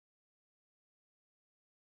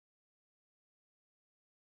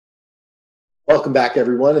Welcome back,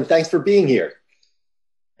 everyone, and thanks for being here.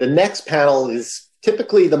 The next panel is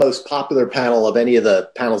typically the most popular panel of any of the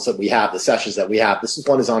panels that we have, the sessions that we have. This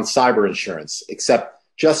one is on cyber insurance, except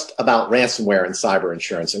just about ransomware and cyber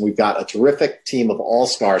insurance. And we've got a terrific team of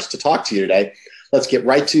all-stars to talk to you today. Let's get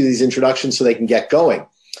right to these introductions so they can get going.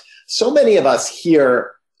 So many of us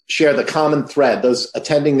here share the common thread, those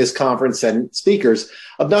attending this conference and speakers,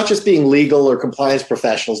 of not just being legal or compliance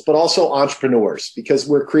professionals, but also entrepreneurs, because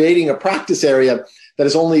we're creating a practice area that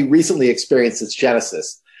has only recently experienced its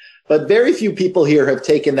genesis. But very few people here have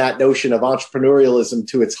taken that notion of entrepreneurialism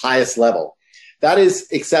to its highest level. That is,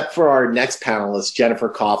 except for our next panelist, Jennifer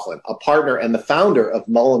Coughlin, a partner and the founder of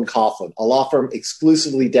Mullen Coughlin, a law firm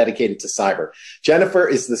exclusively dedicated to cyber. Jennifer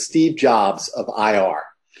is the Steve Jobs of IR.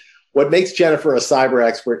 What makes Jennifer a cyber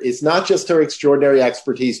expert is not just her extraordinary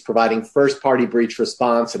expertise providing first-party breach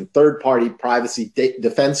response and third-party privacy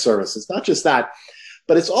defense services, not just that,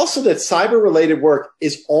 but it's also that cyber-related work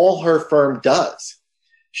is all her firm does.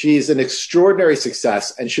 She is an extraordinary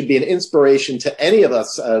success and should be an inspiration to any of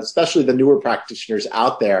us, especially the newer practitioners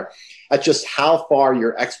out there, at just how far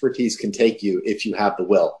your expertise can take you if you have the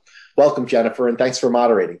will. Welcome, Jennifer, and thanks for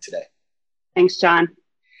moderating today. Thanks, John.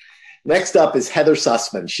 Next up is Heather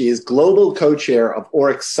Sussman. She is global co-chair of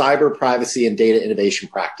Orrick's Cyber Privacy and Data Innovation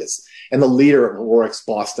Practice and the leader of Orrick's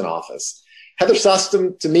Boston office. Heather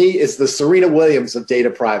Sussman, to me, is the Serena Williams of data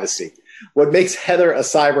privacy. What makes Heather a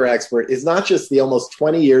cyber expert is not just the almost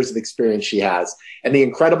 20 years of experience she has and the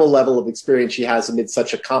incredible level of experience she has amid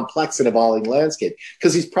such a complex and evolving landscape,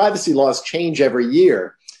 because these privacy laws change every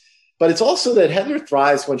year, but it's also that Heather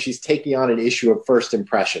thrives when she's taking on an issue of first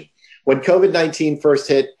impression. When COVID-19 first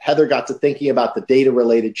hit, Heather got to thinking about the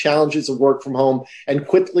data-related challenges of work from home and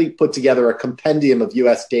quickly put together a compendium of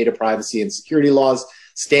U.S. data privacy and security laws,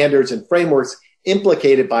 standards, and frameworks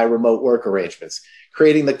implicated by remote work arrangements,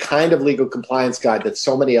 creating the kind of legal compliance guide that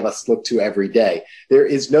so many of us look to every day. There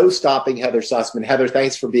is no stopping Heather Sussman. Heather,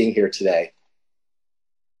 thanks for being here today.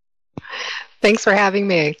 Thanks for having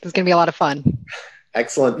me. This is going to be a lot of fun.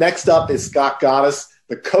 Excellent. Next up is Scott Goddess,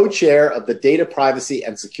 the co-chair of the Data Privacy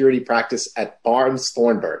and Security Practice at Barnes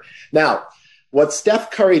Thornburg. Now, what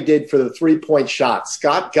Steph Curry did for the three-point shot,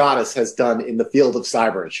 Scott Goddess has done in the field of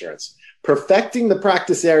cyber insurance, perfecting the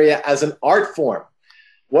practice area as an art form.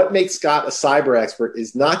 What makes Scott a cyber expert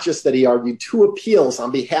is not just that he argued two appeals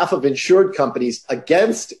on behalf of insured companies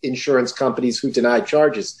against insurance companies who denied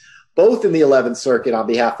charges, both in the 11th Circuit on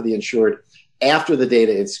behalf of the insured after the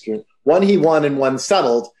data incident. One he won and one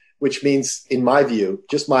settled, which means, in my view,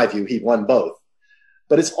 just my view, he won both.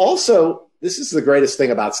 But it's also, this is the greatest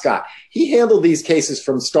thing about Scott, he handled these cases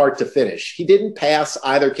from start to finish. He didn't pass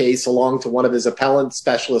either case along to one of his appellant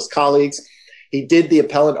specialist colleagues. He did the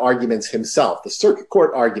appellant arguments himself, the circuit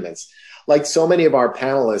court arguments. Like so many of our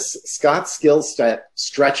panelists, Scott's skill set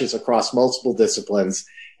stretches across multiple disciplines,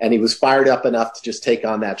 and he was fired up enough to just take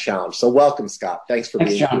on that challenge. So welcome, Scott. Thanks for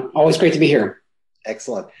being here. Thanks, John. Always great to be here.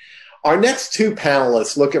 Excellent. Our next two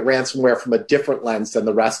panelists look at ransomware from a different lens than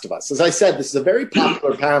the rest of us. As I said, this is a very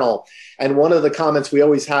popular panel, and one of the comments we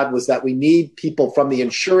always had was that we need people from the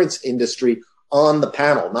insurance industry on the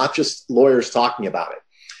panel, not just lawyers talking about it.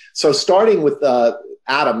 So starting with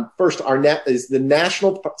Adam, first, our net is the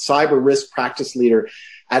National Cyber Risk Practice Leader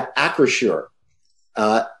at Acrisure.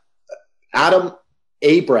 Adam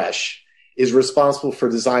Abresch is responsible for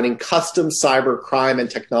designing custom cyber crime and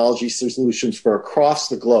technology solutions for across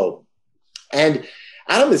the globe. And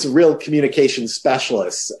Adam is a real communications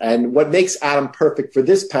specialist. And what makes Adam perfect for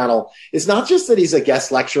this panel is not just that he's a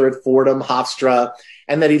guest lecturer at Fordham, Hofstra,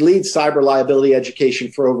 and that he leads cyber liability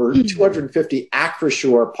education for over 250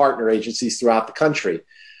 Acrisure partner agencies throughout the country.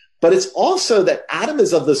 But it's also that Adam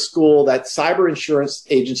is of the school that cyber insurance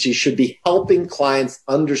agencies should be helping clients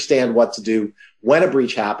understand what to do when a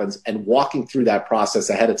breach happens and walking through that process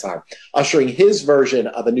ahead of time, ushering his version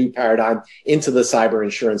of a new paradigm into the cyber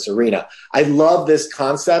insurance arena. I love this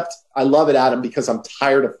concept. I love it, Adam, because I'm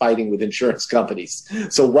tired of fighting with insurance companies.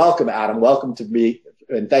 So welcome, Adam. Welcome to me,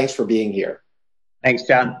 and thanks for being here. Thanks,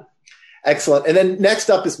 John. Excellent. And then next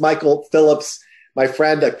up is Michael Phillips, my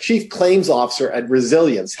friend, a chief claims officer at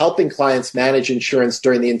Resilience, helping clients manage insurance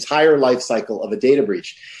during the entire life cycle of a data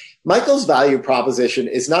breach. Michael's value proposition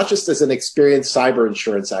is not just as an experienced cyber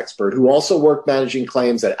insurance expert who also worked managing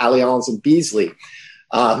claims at Allianz and Beasley,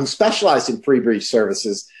 who specialized in pre-breach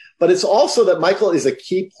services, but it's also that Michael is a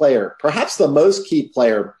key player, perhaps the most key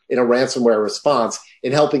player in a ransomware response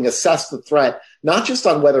in helping assess the threat, not just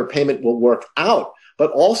on whether payment will work out,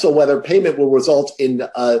 but also whether payment will result in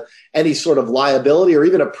any sort of liability or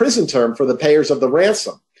even a prison term for the payers of the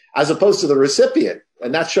ransom. as opposed to the recipient.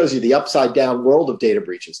 And that shows you the upside down world of data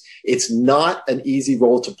breaches. It's not an easy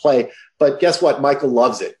role to play, but guess what? Michael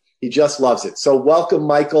loves it. He just loves it. So welcome,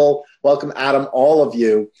 Michael. Welcome, Adam, all of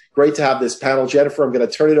you. Great to have this panel. Jennifer, I'm going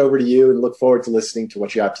to turn it over to you and look forward to listening to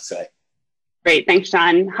what you have to say. Great. Thanks,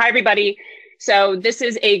 John. Hi, everybody. So this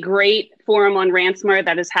is a great forum on ransomware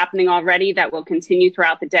that is happening already that will continue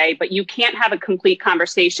throughout the day, but you can't have a complete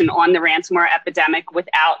conversation on the ransomware epidemic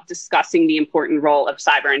without discussing the important role of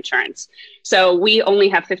cyber insurance. So we only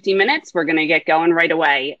have 15 minutes. We're going to get going right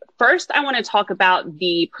away. First, I want to talk about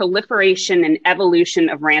the proliferation and evolution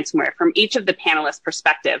of ransomware from each of the panelists'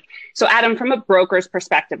 perspective. So Adam, from a broker's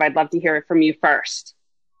perspective, I'd love to hear it from you first.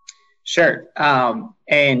 Sure.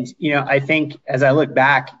 I think as I look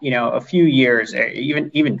back, a few years,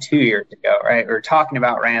 even 2 years ago, right, we were talking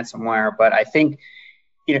about ransomware, but I think,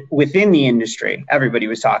 within the industry, everybody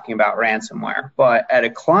was talking about ransomware, but at a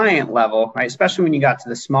client level, right, especially when you got to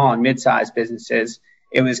the small and mid-sized businesses,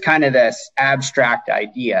 it was kind of this abstract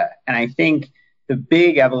idea. And I think the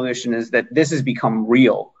big evolution is that this has become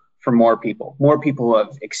real for more people. More people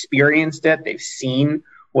have experienced it. They've seen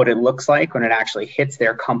what it looks like when it actually hits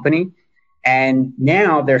their company. And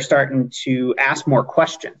now they're starting to ask more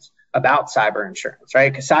questions about cyber insurance, right?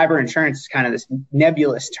 Because cyber insurance is kind of this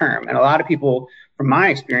nebulous term. And a lot of people, from my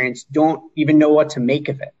experience, don't even know what to make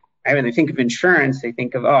of it. Right? When they think of insurance, they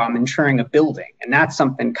think of, oh, I'm insuring a building. And that's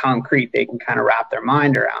something concrete they can kind of wrap their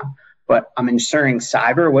mind around. But I'm insuring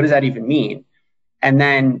cyber. What does that even mean? And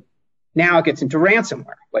then now it gets into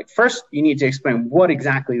ransomware. Like, first, you need to explain what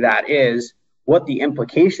exactly that is, what the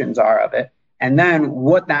implications are of it, and then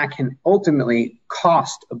what that can ultimately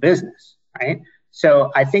cost a business, right?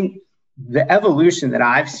 So I think the evolution that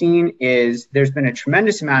I've seen is there's been a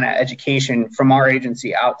tremendous amount of education from our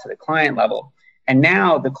agency out to the client level. And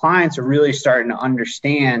now the clients are really starting to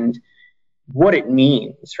understand what it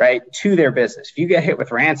means, right, to their business. If you get hit with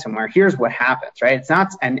ransomware, here's what happens, right? It's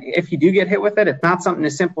not, and if you do get hit with it, it's not something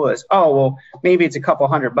as simple as, oh, well, maybe it's a couple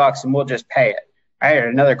 $100 and we'll just pay it. Right? Or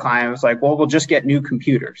another client was like, well, we'll just get new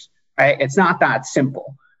computers, right? It's not that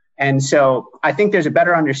simple. And so I think there's a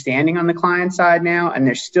better understanding on the client side now, and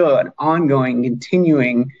there's still an ongoing,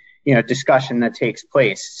 continuing, discussion that takes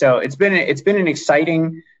place. So it's been an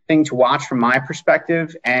exciting thing to watch from my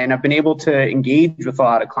perspective, and I've been able to engage with a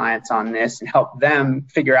lot of clients on this and help them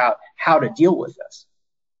figure out how to deal with this.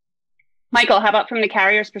 Michael, how about from the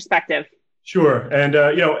carrier's perspective? Sure. And,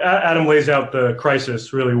 Adam lays out the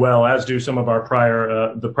crisis really well, as do some of our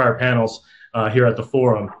prior panels here at the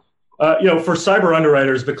forum. For cyber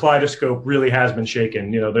underwriters, the kaleidoscope really has been shaken.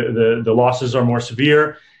 The losses are more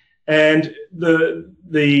severe, and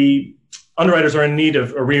the underwriters are in need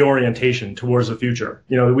of a reorientation towards the future.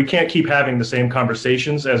 We can't keep having the same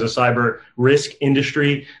conversations as a cyber risk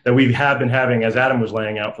industry that we have been having, as Adam was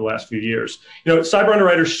laying out for the last few years. Cyber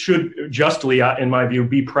underwriters should justly, in my view,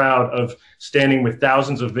 be proud of standing with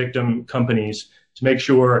thousands of victim companies to make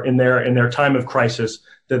sure in their time of crisis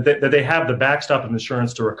that they have the backstop of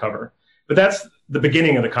insurance to recover. But that's the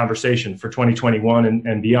beginning of the conversation for 2021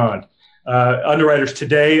 and beyond. Underwriters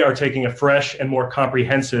today are taking a fresh and more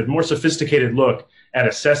comprehensive, more sophisticated look at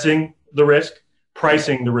assessing the risk,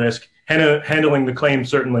 pricing the risk, handling the claim,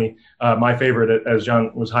 certainly my favorite, as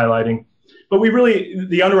John was highlighting. But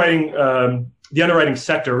the underwriting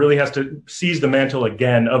sector really has to seize the mantle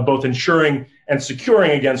again of both insuring and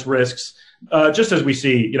securing against risks, just as we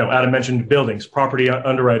see, Adam mentioned buildings, property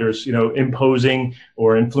underwriters, imposing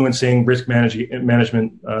or influencing risk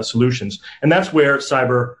management solutions. And that's where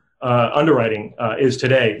cyber underwriting is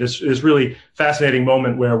today. This is really fascinating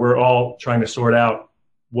moment where we're all trying to sort out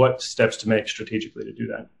what steps to make strategically to do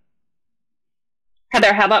that.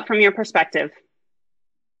 Heather, how about from your perspective?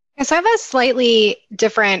 Yes, I have a slightly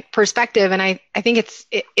different perspective, and I think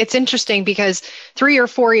it's interesting because 3 or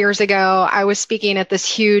 4 years ago, I was speaking at this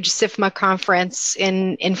huge SIFMA conference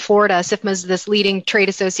in Florida. SIFMA is this leading trade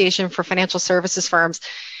association for financial services firms.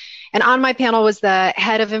 And on my panel was the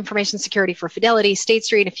head of information security for Fidelity, State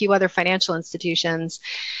Street, and a few other financial institutions.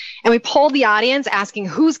 And we polled the audience asking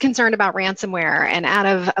who's concerned about ransomware. And out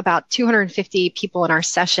of about 250 people in our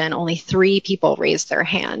session, only 3 people raised their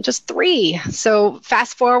hand, just 3. So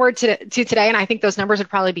fast forward to today, and I think those numbers would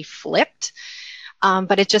probably be flipped.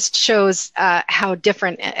 But it just shows how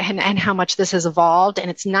different and how much this has evolved. And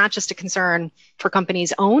it's not just a concern for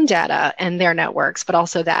companies' own data and their networks, but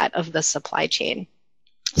also that of the supply chain.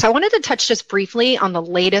 So I wanted to touch just briefly on the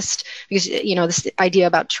latest, because, this idea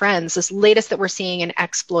about trends, this latest that we're seeing in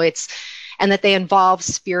exploits and that they involve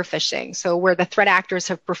spear phishing. So where the threat actors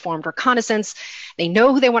have performed reconnaissance, they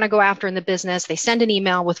know who they want to go after in the business. They send an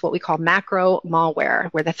email with what we call macro malware,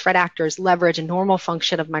 where the threat actors leverage a normal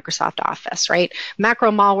function of Microsoft Office, right?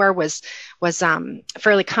 Macro malware was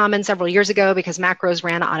fairly common several years ago because macros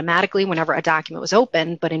ran automatically whenever a document was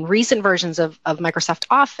open. But in recent versions of Microsoft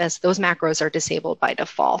Office, those macros are disabled by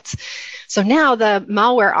default. So now the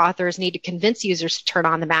malware authors need to convince users to turn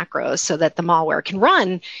on the macros so that the malware can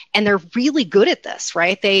run. And they're really good at this,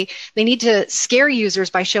 right? They need to scare users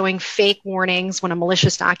by showing fake warnings when a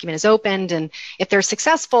malicious document is opened. And if they're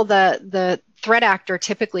successful, the threat actor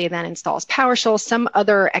typically then installs PowerShell, some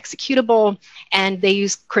other executable, and they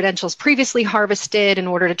use credentials previously harvested in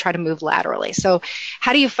order to try to move laterally. So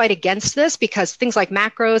how do you fight against this? Because things like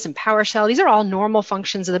macros and PowerShell, these are all normal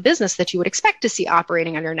functions of the business that you would expect to see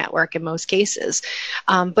operating on your network in most cases.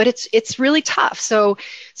 But it's really tough. So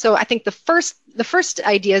I think the first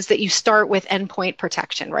idea is that you start with endpoint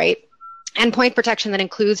protection, right? Endpoint protection that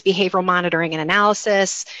includes behavioral monitoring and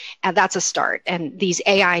analysis, and that's a start. And these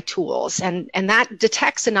AI tools, and that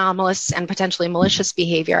detects anomalous and potentially malicious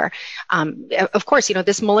behavior. Of course,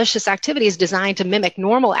 this malicious activity is designed to mimic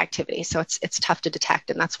normal activity, so it's tough to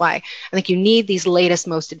detect, and that's why I think you need these latest,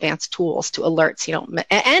 most advanced tools to alerts,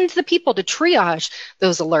 and the people to triage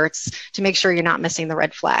those alerts to make sure you're not missing the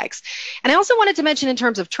red flags. And I also wanted to mention in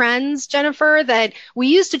terms of trends, Jennifer, that we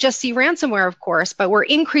used to just see ransomware, of course, but we're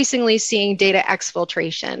increasingly seeing data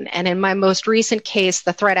exfiltration. And in my most recent case,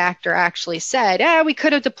 the threat actor actually said, we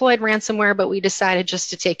could have deployed ransomware, but we decided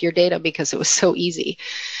just to take your data because it was so easy.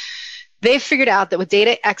 They've figured out that with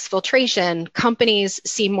data exfiltration, companies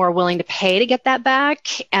seem more willing to pay to get that back.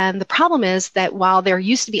 And the problem is that while there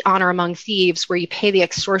used to be honor among thieves where you pay the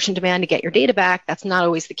extortion demand to get your data back, that's not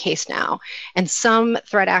always the case now. And some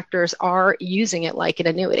threat actors are using it like an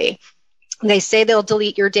annuity. They say they'll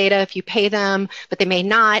delete your data if you pay them, but they may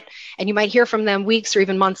not. And you might hear from them weeks or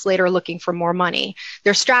even months later looking for more money.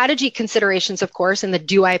 There's strategy considerations, of course, in the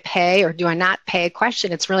do I pay or do I not pay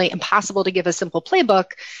question. It's really impossible to give a simple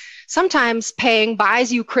playbook. Sometimes paying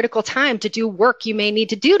buys you critical time to do work you may need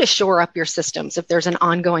to do to shore up your systems if there's an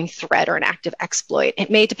ongoing threat or an active exploit. It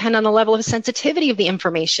may depend on the level of sensitivity of the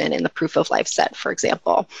information in the proof of life set, for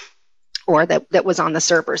example, or that was on the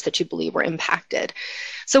servers that you believe were impacted.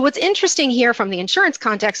 So what's interesting here from the insurance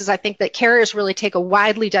context is I think that carriers really take a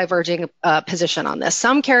widely diverging position on this.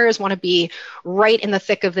 Some carriers want to be right in the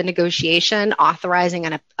thick of the negotiation, authorizing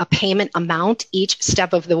a payment amount each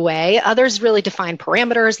step of the way. Others really define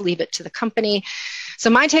parameters, leave it to the company. So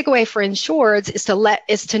my takeaway for insureds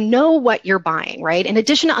is to know what you're buying, right? In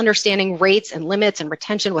addition to understanding rates and limits and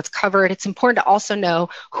retention, what's covered, it's important to also know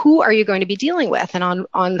who are you going to be dealing with. And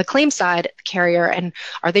on the claim side, the carrier, and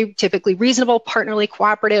are they typically reasonable, partnerly,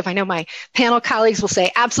 cooperative? I know my panel colleagues will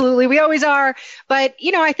say, absolutely, we always are. But,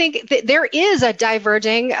 I think that there is a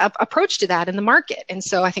diverging approach to that in the market. And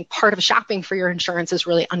so I think part of shopping for your insurance is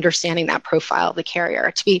really understanding that profile of the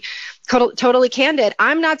carrier. To be totally candid,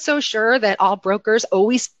 I'm not so sure that all brokers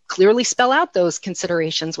always clearly spell out those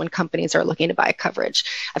considerations when companies are looking to buy coverage.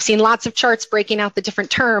 I've seen lots of charts breaking out the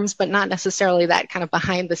different terms, but not necessarily that kind of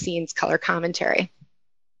behind the scenes color commentary.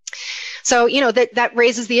 So, that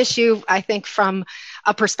raises the issue, I think, from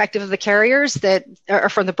a perspective of the carriers or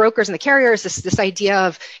from the brokers and the carriers, this idea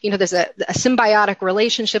of, there's a symbiotic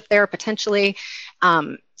relationship there potentially.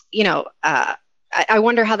 I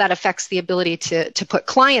wonder how that affects the ability to put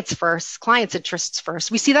clients first, clients' interests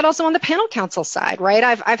first. We see that also on the panel counsel side, right?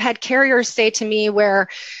 I've had carriers say to me where,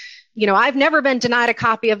 I've never been denied a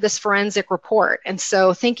copy of this forensic report. And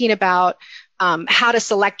so thinking about how to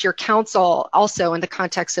select your counsel also in the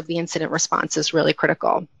context of the incident response is really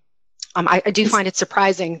critical. I do find it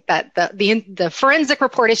surprising that the forensic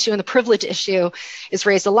report issue and the privilege issue is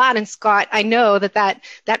raised a lot. And Scott, I know that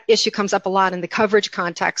issue comes up a lot in the coverage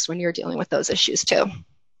context when you're dealing with those issues too.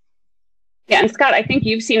 Yeah, and Scott, I think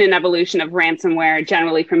you've seen an evolution of ransomware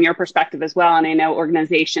generally from your perspective as well. And I know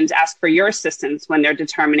organizations ask for your assistance when they're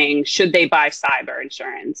determining should they buy cyber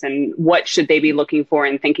insurance and what should they be looking for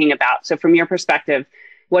and thinking about. So from your perspective,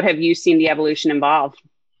 what have you seen the evolution involve?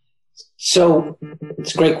 So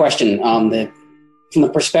it's a great question. From the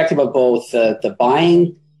perspective of both the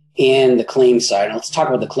buying and the claim side, let's talk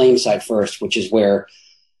about the claim side first, which is where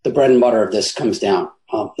the bread and butter of this comes down.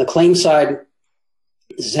 The claim side,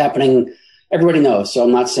 this is happening, everybody knows, so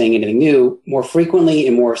I'm not saying anything new, more frequently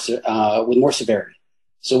and with more severity.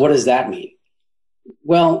 So what does that mean?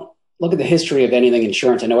 Well, look at the history of anything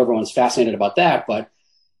insurance. I know everyone's fascinated about that, but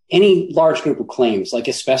any large group of claims like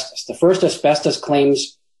asbestos, the first asbestos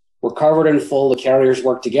claims were covered in full, the carriers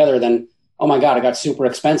worked together, then, oh my God, it got super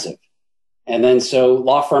expensive. And then so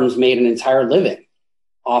law firms made an entire living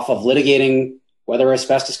off of litigating whether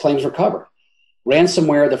asbestos claims were covered.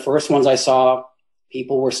 Ransomware, the first ones I saw,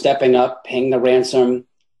 people were stepping up, paying the ransom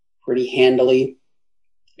pretty handily.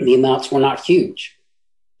 The amounts were not huge.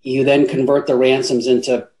 You then convert the ransoms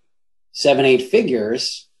into 7-8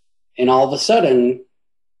 figures, and all of a sudden,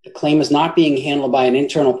 the claim is not being handled by an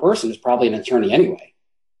internal person who's probably an attorney anyway.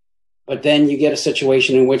 But then you get a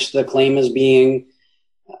situation in which the claim is being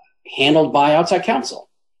handled by outside counsel.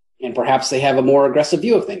 And perhaps they have a more aggressive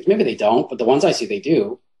view of things. Maybe they don't, but the ones I see, they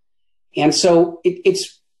do. And so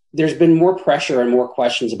there's been more pressure and more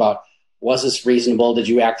questions about, was this reasonable? Did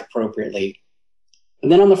you act appropriately?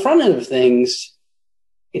 And then on the front end of things,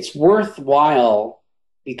 it's worthwhile,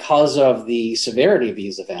 because of the severity of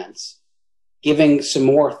these events, giving some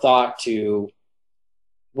more thought to,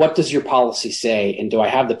 what does your policy say? And do I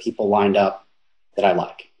have the people lined up that I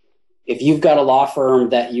like? If you've got a law firm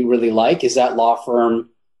that you really like, is that law firm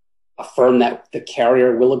a firm that the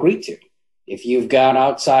carrier will agree to? If you've got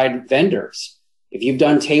outside vendors, if you've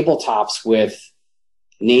done tabletops with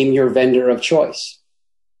name your vendor of choice,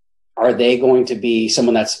 are they going to be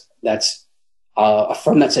someone that's a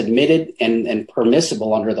firm that's admitted and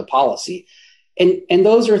permissible under the policy? And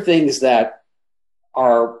those are things that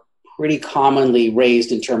are pretty commonly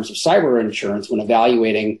raised in terms of cyber insurance when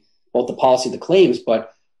evaluating both the policy and the claims.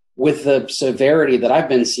 But with the severity that I've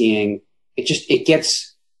been seeing, it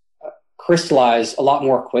gets crystallized a lot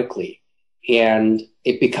more quickly, and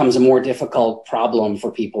it becomes a more difficult problem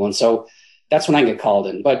for people. And so that's when I get called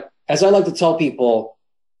in. But as I like to tell people,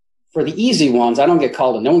 for the easy ones, I don't get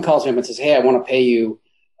called in. No one calls me up and says, hey, I want to pay you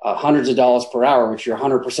hundreds of dollars per hour, which you're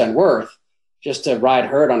 100% worth, just to ride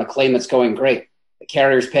herd on a claim that's going great. The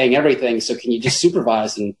carrier's paying everything, so can you just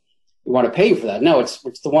supervise, and we want to pay you for that? No, it's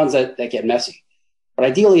the ones that get messy. But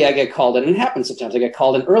ideally, I get called in, and it happens sometimes. I get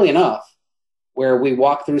called in early enough where we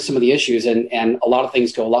walk through some of the issues, and a lot of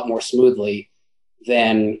things go a lot more smoothly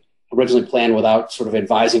than originally planned without sort of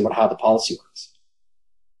advising about how the policy works.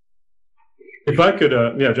 If I could,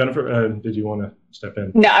 Jennifer, did you want to step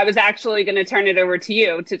in? No, I was actually going to turn it over to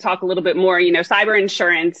you to talk a little bit more. You know, cyber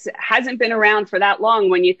insurance hasn't been around for that long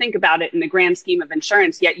when you think about it in the grand scheme of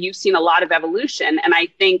insurance, yet you've seen a lot of evolution. And I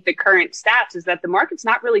think the current stats is that the market's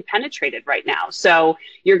not really penetrated right now. So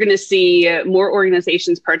you're going to see more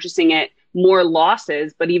organizations purchasing it, more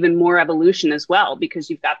losses, but even more evolution as well,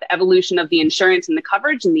 because you've got the evolution of the insurance and the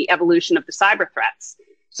coverage and the evolution of the cyber threats.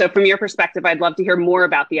 So from your perspective, I'd love to hear more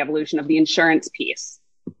about the evolution of the insurance piece.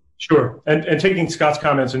 Sure. And taking Scott's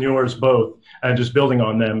comments and yours both and just building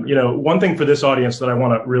on them, you know, one thing for this audience that I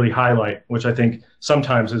want to really highlight, which I think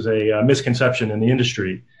sometimes is a misconception in the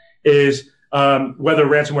industry, is whether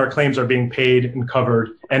ransomware claims are being paid and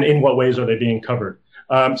covered, and in what ways are they being covered.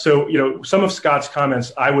 So, you know, some of Scott's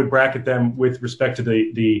comments, I would bracket them with respect to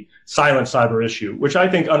the silent cyber issue, which I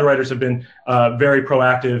think underwriters have been very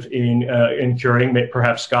proactive in curing.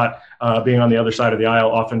 Perhaps Scott, being on the other side of the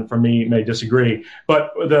aisle, often from me, may disagree.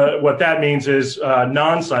 But what that means is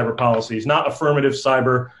non-cyber policies, not affirmative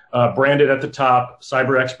cyber, branded at the top,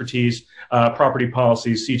 cyber expertise, property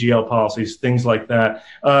policies, CGL policies, things like that.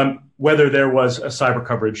 Whether there was a cyber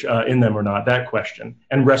coverage in them or not, that question,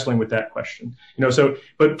 and wrestling with that question. You know, so,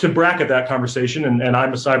 but to bracket that conversation, and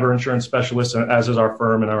I'm a cyber insurance specialist, as is our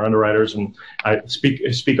firm and our underwriters, and I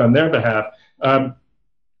speak on their behalf.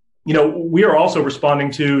 You know, we are also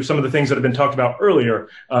responding to some of the things that have been talked about earlier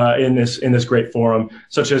in this great forum,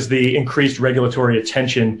 such as the increased regulatory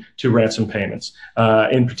attention to ransom payments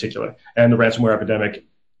in particular, and the ransomware epidemic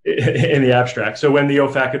in the abstract. So when the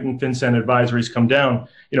OFAC and FinCEN advisories come down,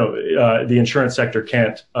 you know, the insurance sector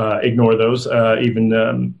can't ignore those, even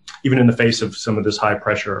in the face of some of this high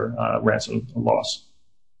pressure ransom loss.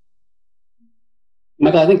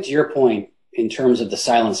 Michael, I think to your point, in terms of the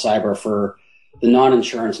silent cyber for the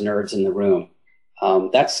non-insurance nerds in the room,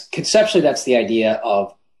 that's the idea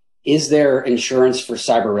of, is there insurance for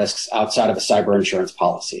cyber risks outside of a cyber insurance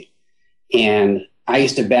policy? And I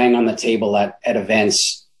used to bang on the table at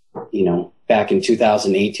events, you know, back in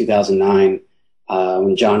 2008, 2009,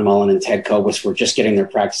 when John Mullen and Ted Kobus were just getting their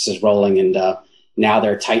practices rolling, and now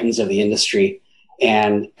they're titans of the industry.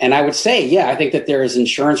 And I would say, yeah, I think that there is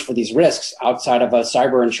insurance for these risks outside of a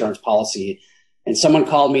cyber insurance policy. And someone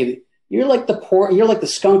called me, you're like the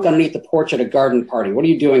skunk underneath the porch at a garden party. What are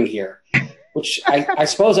you doing here? Which I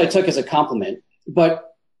suppose I took as a compliment.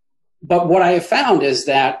 But what I have found is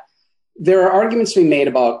that there are arguments to be made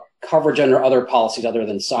about coverage under other policies other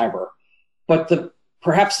than cyber. But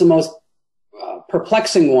perhaps the most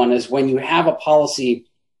perplexing one is when you have a policy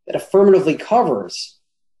that affirmatively covers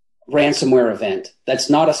ransomware event that's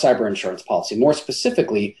not a cyber insurance policy. More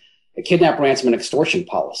specifically, a kidnap, ransom, and extortion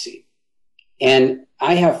policy. And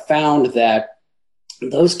I have found that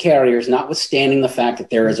those carriers, notwithstanding the fact that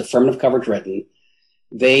there is affirmative coverage written,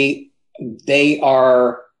 they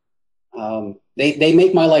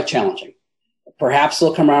make my life challenging. Perhaps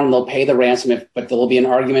they'll come around and they'll pay the ransom, but there will be an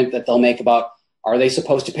argument that they'll make about, are they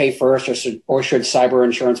supposed to pay first, or should cyber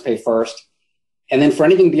insurance pay first? And then for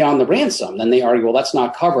anything beyond the ransom, then they argue, well, that's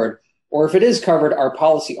not covered. Or if it is covered, our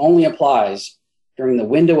policy only applies during the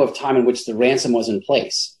window of time in which the ransom was in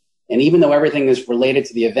place. And even though everything is related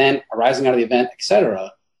to the event, arising out of the event, et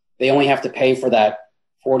cetera, they only have to pay for that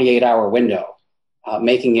 48-hour window,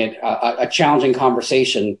 making it a challenging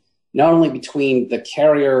conversation, not only between the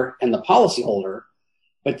carrier and the policyholder,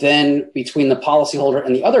 but then between the policyholder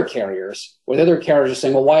and the other carriers, where the other carriers are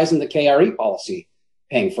saying, well, why isn't the KRE policy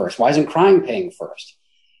paying first? Why isn't crime paying first?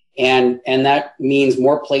 And that means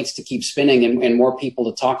more plates to keep spinning and more people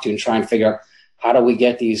to talk to and try and figure out, how do we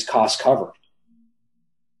get these costs covered?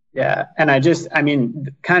 Yeah.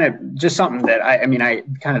 And kind of just something that I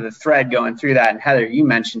kind of the thread going through that, and Heather, you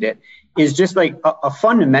mentioned it, is just like a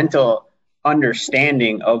fundamental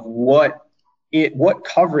understanding of what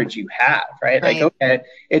coverage you have, right? Like, okay,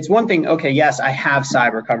 it's one thing, okay, yes, I have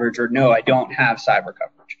cyber coverage, or no, I don't have cyber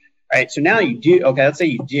coverage, right? So now you do, okay, let's say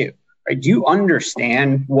you do, right? Do you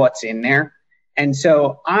understand what's in there? And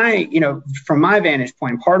so from my vantage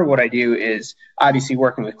point, part of what I do is obviously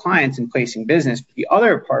working with clients and placing business. But the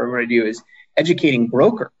other part of what I do is educating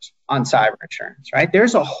brokers on cyber insurance, right?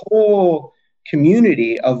 There's a whole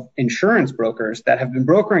community of insurance brokers that have been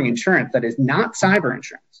brokering insurance that is not cyber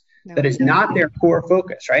insurance, that is not their core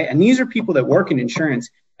focus, right? And these are people that work in insurance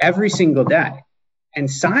every single day. And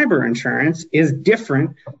cyber insurance is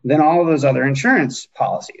different than all of those other insurance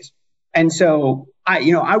policies. And so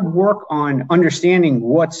I work on understanding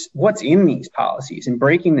what's in these policies and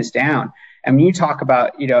breaking this down. And when you talk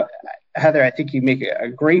about, Heather, I think you make a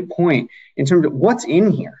great point in terms of what's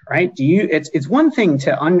in here, right? It's one thing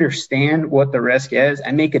to understand what the risk is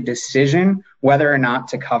and make a decision whether or not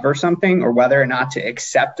to cover something or whether or not to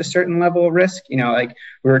accept a certain level of risk. Like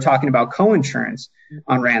we were talking about co-insurance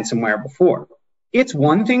on ransomware before. It's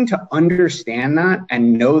one thing to understand that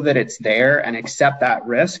and know that it's there and accept that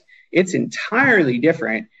risk. It's entirely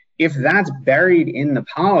different if that's buried in the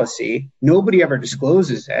policy, nobody ever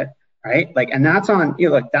discloses it, right? Like, and that's on,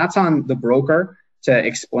 that's on the broker to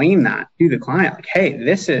explain that to the client. Like, hey,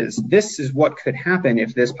 this is what could happen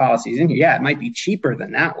if this policy is in here. Yeah, it might be cheaper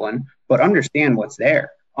than that one, but understand what's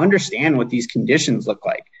there. Understand what these conditions look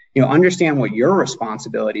like. Understand what your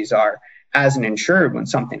responsibilities are as an insured when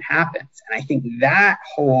something happens. And I think that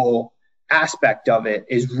whole aspect of it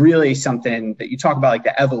is really something that you talk about, like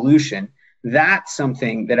the evolution. That's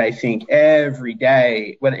something that I think every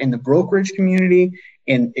day, whether in the brokerage community,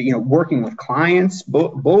 in working with clients,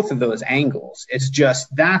 both of those angles, it's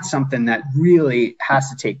just that's something that really has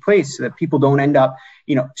to take place so that people don't end up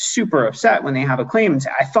super upset when they have a claim and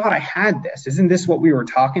say, I thought I had this. Isn't this what we were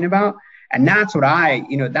talking about? And that's what I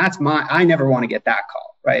never want to get that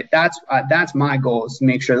call, right? That's my goal, is to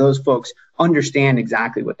make sure those folks understand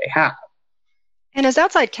exactly what they have. And as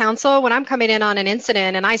outside counsel, when I'm coming in on an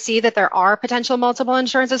incident and I see that there are potential multiple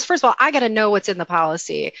insurances, first of all, I got to know what's in the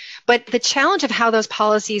policy. But the challenge of how those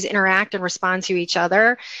policies interact and respond to each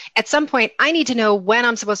other, at some point, I need to know when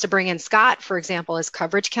I'm supposed to bring in Scott, for example, as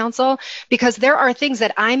coverage counsel, because there are things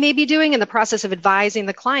that I may be doing in the process of advising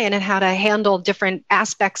the client and how to handle different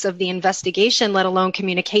aspects of the investigation, let alone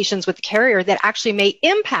communications with the carrier, that actually may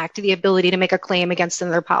impact the ability to make a claim against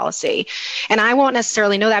another policy. And I won't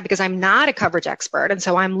necessarily know that because I'm not a coverage expert. And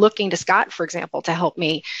so I'm looking to Scott, for example, to help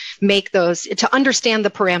me make those, to understand the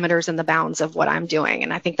parameters and the bounds of what I'm doing.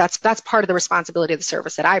 And I think that's part of the responsibility of the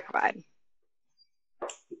service that I provide.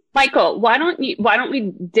 Michael, why don't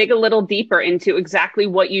we dig a little deeper into exactly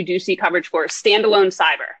what you do see coverage for, standalone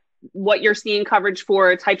cyber, what you're seeing coverage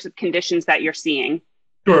for, types of conditions that you're seeing?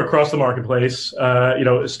 Sure, across the marketplace,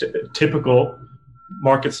 typical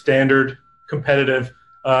market standard, competitive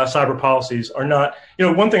cyber policies are not,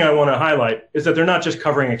 one thing I want to highlight is that they're not just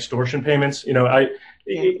covering extortion payments.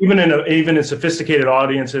 Even in sophisticated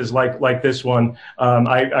audiences like this one,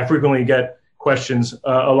 I frequently get questions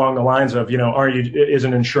along the lines of, is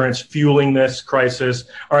an insurance fueling this crisis?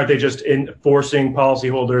 Aren't they just forcing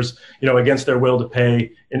policyholders, against their will to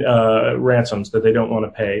pay ransoms that they don't want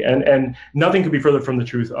to pay? And nothing could be further from the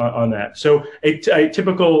truth on that. So a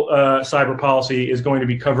typical cyber policy is going to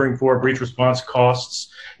be covering for breach response costs,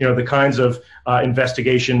 the kinds of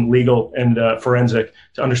investigation, legal and forensic,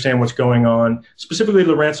 to understand what's going on. Specifically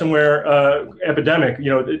the ransomware epidemic,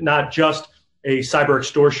 not just a cyber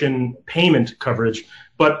extortion payment coverage,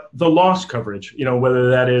 but the loss coverage, whether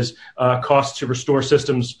that is cost to restore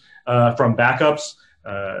systems from backups,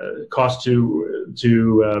 cost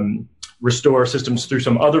to restore systems through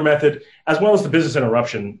some other method, as well as the business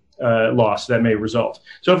interruption loss that may result.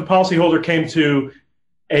 So if a policyholder came to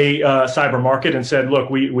a cyber market and said, look,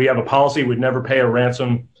 we have a policy, we'd never pay a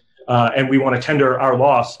ransom, and we want to tender our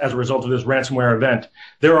loss as a result of this ransomware event,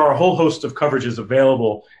 there are a whole host of coverages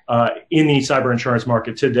available in the cyber insurance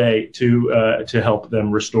market today to help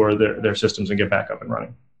them restore their systems and get back up and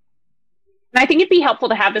running. And I think it'd be helpful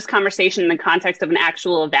to have this conversation in the context of an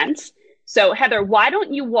actual event. So Heather, why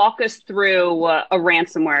don't you walk us through a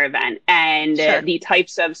ransomware event and Sure. the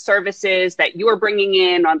types of services that you're bringing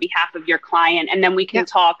in on behalf of your client, and then we can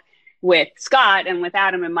talk with Scott and with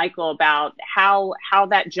Adam and Michael about how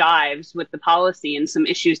that jives with the policy and some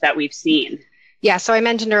issues that we've seen. Yeah, so I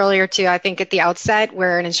mentioned earlier too, I think at the outset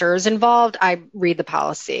where an insurer is involved, I read the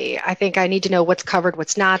policy. I think I need to know what's covered,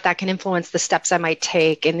 what's not. That can influence the steps I might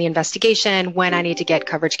take in the investigation when I need to get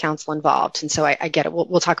coverage counsel involved. And so I get it.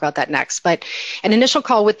 We'll talk about that next. But an initial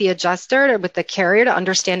call with the adjuster or with the carrier to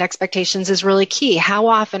understand expectations is really key. How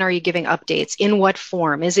often are you giving updates? In what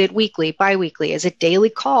form? Is it weekly, biweekly? Is it daily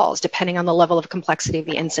calls, depending on the level of complexity of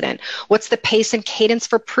the incident? What's the pace and cadence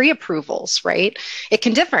for pre-approvals, right? It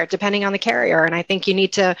can differ depending on the carrier. And I think you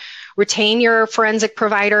need to retain your forensic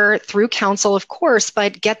provider through counsel, of course,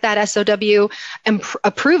 but get that SOW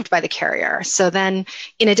approved by the carrier. So then,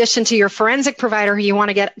 in addition to your forensic provider who you want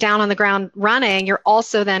to get down on the ground running, you're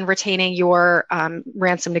also then retaining your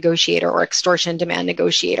ransom negotiator or extortion demand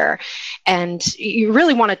negotiator. And you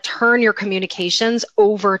really want to turn your communications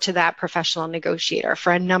over to that professional negotiator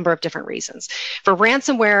for a number of different reasons. For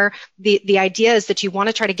ransomware, the idea is that you want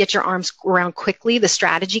to try to get your arms around quickly the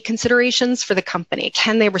strategy considerations for the company.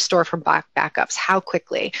 Can they restore from backups? How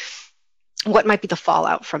quickly? What might be the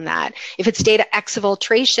fallout from that? If it's data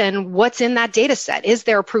exfiltration, what's in that data set? Is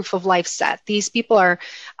there a proof of life set? These people are,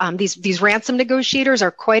 these ransom negotiators are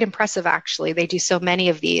quite impressive, actually. They do so many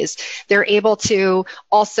of these. They're able to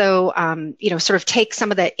also, sort of take some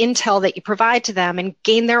of the intel that you provide to them and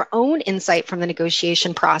gain their own insight from the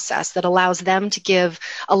negotiation process that allows them to give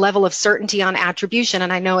a level of certainty on attribution.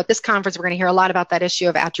 And I know at this conference, we're going to hear a lot about that issue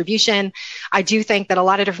of attribution. I do think that a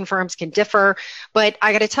lot of different firms can differ, but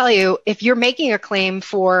I got to tell you, if you're making a claim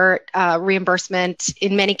for reimbursement,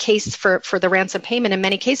 in many cases for the ransom payment, in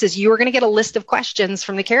many cases, you are going to get a list of questions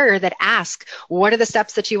from the carrier that ask, what are the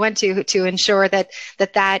steps that you went to ensure that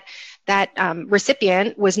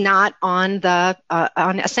recipient was not on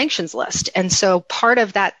a sanctions list. And so part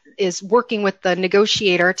of that is working with the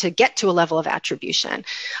negotiator to get to a level of attribution.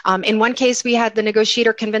 In one case, we had the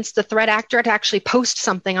negotiator convince the threat actor to actually post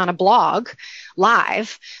something on a blog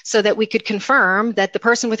live so that we could confirm that the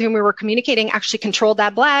person with whom we were communicating actually controlled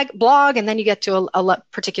that blog, and then you get to a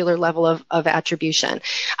particular level of attribution.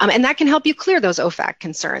 And that can help you clear those OFAC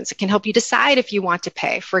concerns. It can help you decide if you want to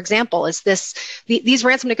pay. For example, these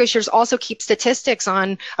ransom negotiators also keep statistics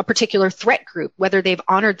on a particular threat group, whether they've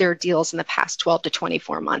honored their deals in the past 12 to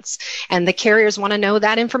 24 months. And the carriers want to know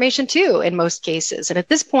that information too, in most cases. And at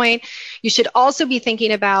this point, you should also be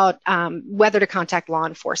thinking about whether to contact law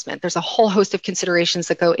enforcement. There's a whole host of considerations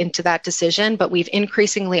that go into that decision, but we've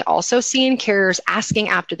increasingly also seen carriers asking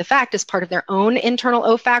after the fact, as part of their own internal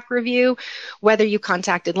OFAC review, whether you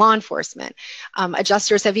contacted law enforcement.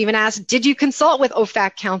 Adjusters have even asked, did you consult with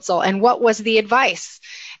OFAC counsel, and what was the advice?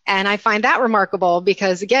 And I find that remarkable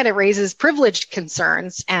because, again, it raises privileged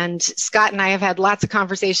concerns. And Scott and I have had lots of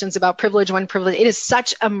conversations about privilege when privilege. It is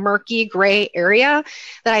such a murky gray area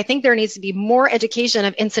that I think there needs to be more education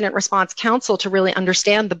of incident response counsel to really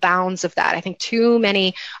understand the bounds of that. I think too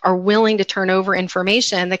many are willing to turn over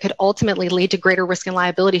information that could ultimately lead to greater risk and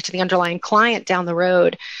liability to the underlying client down the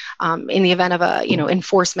road in the event of a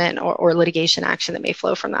enforcement or litigation action that may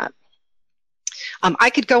flow from that.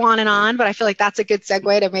 I could go on, but I feel like that's a good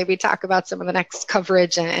segue to maybe talk about some of the next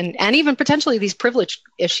coverage and even potentially these privilege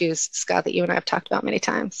issues, Scott, that you and I have talked about many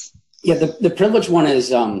times. Yeah, the privilege one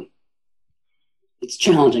is it's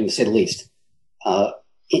challenging to say the least.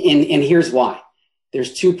 And here's why.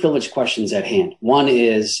 There's two privilege questions at hand. One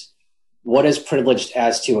is, what is privileged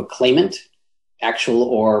as to a claimant, actual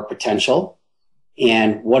or potential?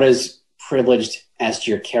 And what is privileged as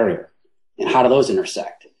to your carrier? And how do those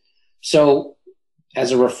intersect? So,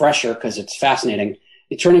 as a refresher, because it's fascinating,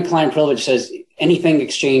 the attorney-client privilege says anything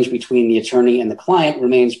exchanged between the attorney and the client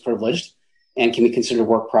remains privileged and can be considered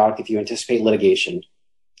work product if you anticipate litigation.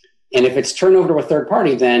 And if it's turned over to a third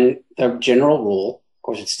party, then the general rule, of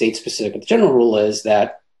course it's state specific, but the general rule is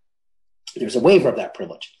that there's a waiver of that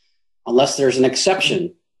privilege, unless there's an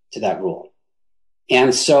exception to that rule.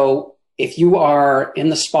 And so if you are in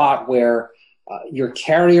the spot where your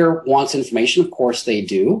carrier wants information, of course they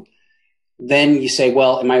do, then you say,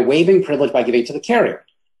 well, am I waiving privilege by giving it to the carrier?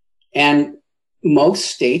 And most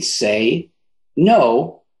states say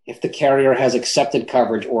no if the carrier has accepted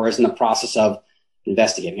coverage or is in the process of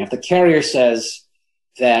investigating. If the carrier says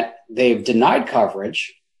that they've denied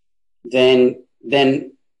coverage, then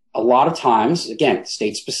a lot of times, again,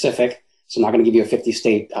 state specific, so I'm not going to give you a 50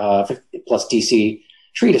 state 50 plus DC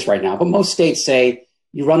treatise right now, but most states say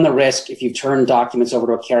you run the risk if you turn documents over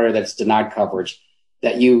to a carrier that's denied coverage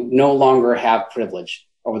that you no longer have privilege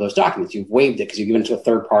over those documents. You've waived it because you've given it to a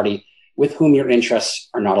third party with whom your interests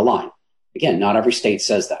are not aligned. Again, not every state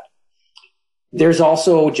says that. There's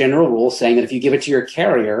also a general rule saying that if you give it to your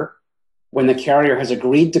carrier, when the carrier has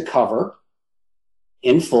agreed to cover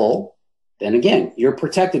in full, then again, you're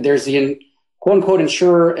protected. There's the quote unquote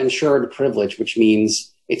insured privilege, which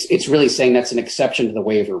means it's really saying that's an exception to the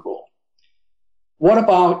waiver rule. What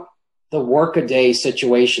about the workaday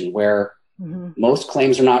situation where most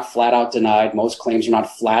claims are not flat out denied? Most claims are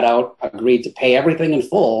not flat out agreed to pay everything in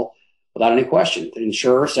full without any question. The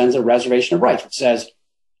insurer sends a reservation of rights, which says,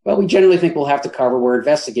 well, we generally think we'll have to cover. We're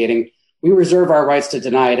investigating. We reserve our rights to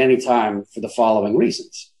deny at any time for the following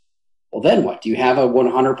reasons. Well, then what? Do you have a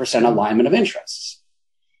 100% alignment of interests?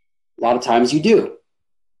 A lot of times you do.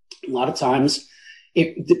 A lot of times,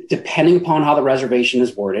 depending upon how the reservation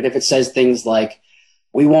is worded, if it says things like,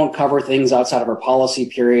 we won't cover things outside of our policy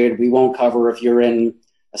period, we won't cover if you're in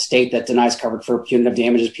a state that denies coverage for punitive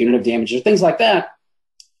damages, things like that,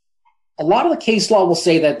 a lot of the case law will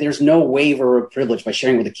say that there's no waiver of privilege by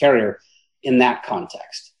sharing with the carrier in that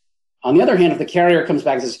context. On the other hand, if the carrier comes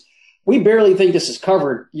back and says, we barely think this is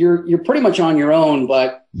covered, you're pretty much on your own,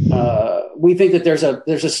 but we think that there's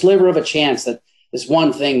a sliver of a chance that this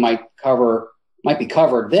one thing might be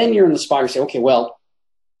covered, then you're in the spot where you say, okay, well,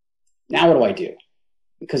 now what do I do?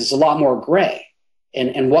 Because it's a lot more gray.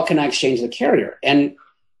 And what can I exchange with the carrier? And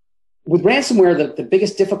with ransomware, the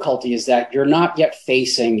biggest difficulty is that you're not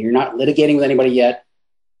litigating with anybody yet.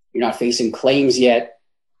 You're not facing claims yet.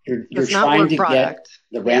 You're trying to get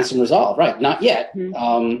the ransom resolved. Right. Not yet.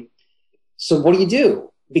 Mm-hmm. So what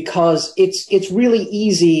do? Because it's really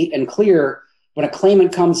easy and clear when a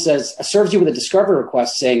claimant comes, serves you with a discovery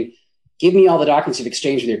request saying, give me all the documents you've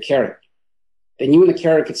exchanged with your carrier. Then you and the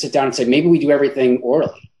carrier could sit down and say, maybe we do everything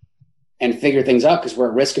orally and figure things out because we're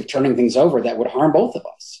at risk of turning things over that would harm both of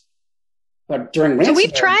us. But during ransomware, so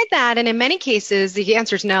we've tried that, and in many cases, the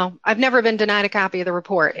answer is no. I've never been denied a copy of the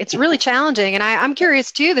report. It's really challenging, and I'm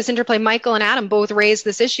curious too. This interplay, Michael and Adam both raised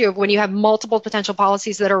this issue of when you have multiple potential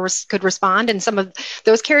policies that could respond, and some of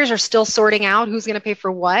those carriers are still sorting out who's going to pay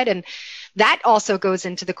for what, and that also goes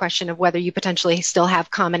into the question of whether you potentially still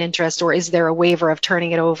have common interest or is there a waiver of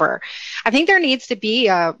turning it over. I think there needs to be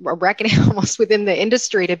a reckoning almost within the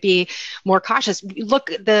industry to be more cautious. Look,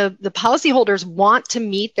 the policyholders want to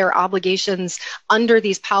meet their obligations under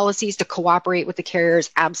these policies to cooperate with the carriers.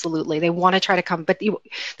 Absolutely. They want to try to come, but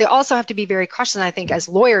they also have to be very cautious. And I think as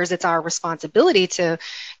lawyers, it's our responsibility to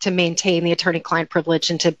maintain the attorney-client privilege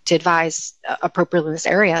and to advise appropriately in this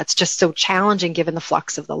area. It's just so challenging given the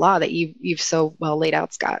flux of the law that you've so well laid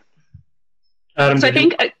out, Scott. Adam, so I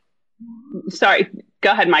think, sorry,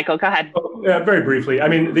 go ahead, Michael, go ahead. Very briefly. I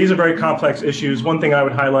mean, these are very complex issues. One thing I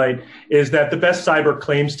would highlight is that the best cyber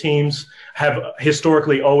claims teams have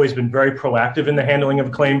historically always been very proactive in the handling of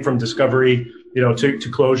a claim from discovery,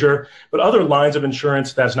 to closure. But other lines of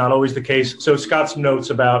insurance, that's not always the case. So Scott's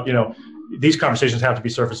notes about, these conversations have to be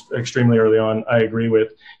surfaced extremely early on, I agree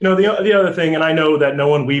with. The other thing, and I know that no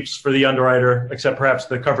one weeps for the underwriter except perhaps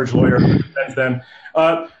the coverage lawyer who defends them,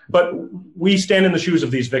 but we stand in the shoes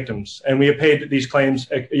of these victims, and we have paid these claims.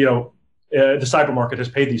 The cyber market has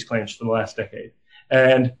paid these claims for the last decade.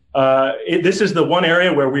 And this is the one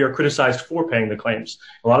area where we are criticized for paying the claims.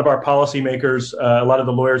 A lot of our policymakers, a lot of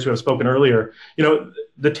the lawyers who have spoken earlier,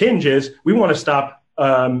 the tinge is we want to stop.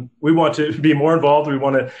 We want to be more involved. We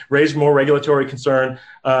want to raise more regulatory concern,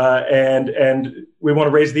 and we want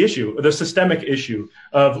to raise the issue, the systemic issue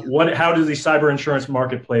of how does the cyber insurance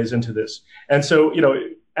market plays into this. And so,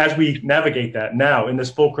 as we navigate that now in this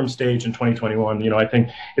fulcrum stage in 2021, I think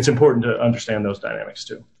it's important to understand those dynamics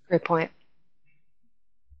too. Great point.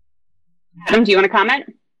 Adam, do you want to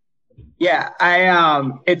comment? Yeah,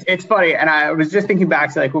 it's funny, and I was just thinking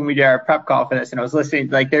back to when we did our prep call for this, and I was listening.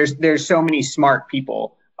 There's so many smart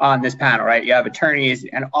people on this panel, right? You have attorneys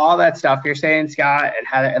and all that stuff you're saying, Scott,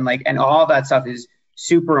 and all that stuff is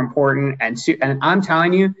super important. And I'm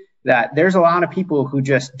telling you, that there's a lot of people who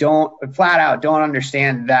just flat out don't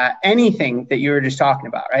understand that anything that you were just talking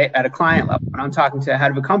about, right? At a client level, when I'm talking to the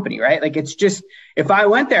head of a company, right? Like, it's just, if I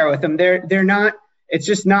went there with them, they're not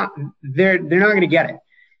going to get it.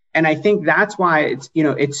 And I think that's why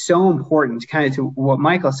it's so important, kind of to what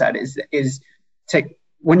Michael said, is to,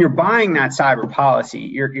 when you're buying that cyber policy,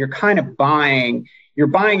 you're kind of buying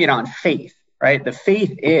it on faith, right? The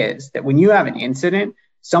faith is that when you have an incident,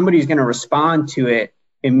 somebody's going to respond to it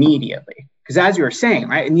immediately. Because as you were saying,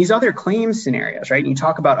 right, in these other claims scenarios, right, and you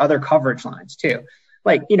talk about other coverage lines too,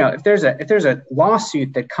 like, if there's a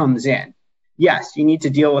lawsuit that comes in, yes, you need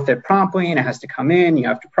to deal with it promptly, and it has to come in, you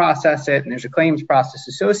have to process it, and there's a claims process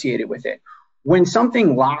associated with it. When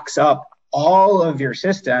something locks up all of your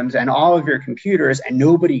systems and all of your computers and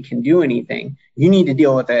nobody can do anything, you need to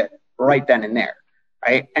deal with it right then and there,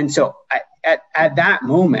 right? And so at that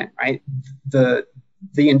moment, right, the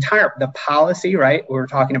policy, right, we're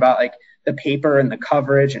talking about, like, the paper and the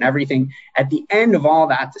coverage and everything. At the end of all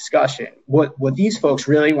that discussion, what these folks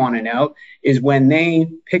really want to know is when they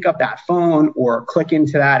pick up that phone or click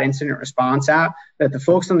into that incident response app, that the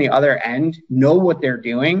folks on the other end know what they're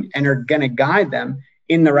doing and are going to guide them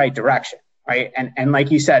in the right direction, right? And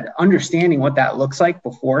like you said, understanding what that looks like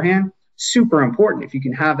beforehand, super important if you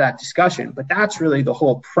can have that discussion. But that's really the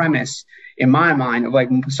whole premise in my mind of,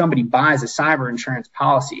 like, when somebody buys a cyber insurance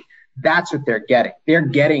policy, that's what they're getting. They're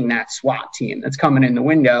getting that SWAT team that's coming in the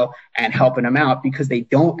window and helping them out because they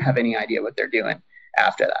don't have any idea what they're doing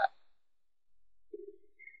after that.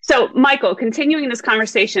 So, Michael, continuing this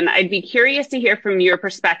conversation, I'd be curious to hear from your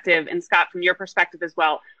perspective, and Scott, from your perspective as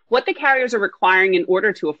well, what the carriers are requiring in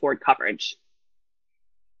order to afford coverage.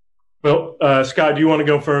 Well, Scott, do you want to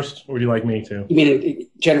go first, or would you like me to? You mean,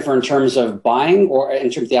 Jennifer, in terms of buying, or in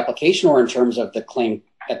terms of the application, or in terms of the claim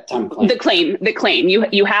at the time of claim? The claim.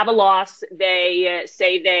 You have a loss. They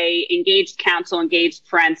say they engaged counsel, engaged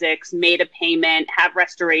forensics, made a payment, have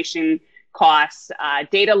restoration costs.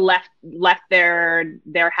 Data left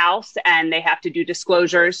their house, and they have to do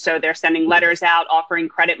disclosures. So they're sending letters out, offering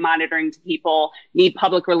credit monitoring to people, need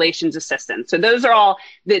public relations assistance. So those are all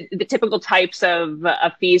the typical types of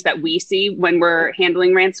fees that we see when we're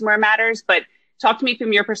handling ransomware matters. But talk to me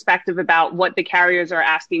from your perspective about what the carriers are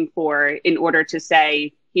asking for in order to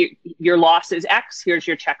say, your loss is X, here's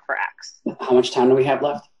your check for X. How much time do we have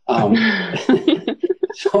left?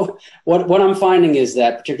 So what I'm finding is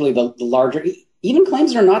that particularly the larger, even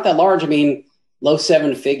claims that are not that large, I mean, low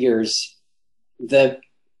seven figures, the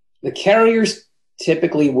carriers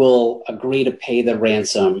typically will agree to pay the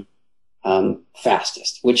ransom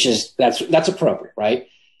fastest, which is, that's appropriate, right?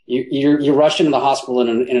 You're rushing to the hospital in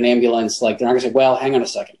an ambulance, like, they're not gonna say, well, hang on a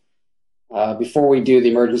second. Before we do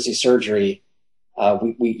the emergency surgery, we're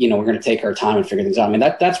going to take our time and figure things out. I mean,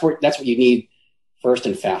 that's what you need first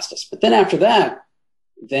and fastest. But then after that,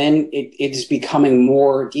 then it is becoming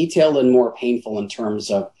more detailed and more painful in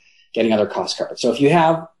terms of getting other costs covered. So if you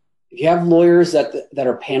have lawyers that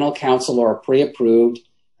are panel counsel or pre-approved,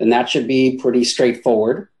 then that should be pretty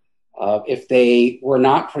straightforward. If they were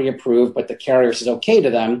not pre-approved, but the carrier says okay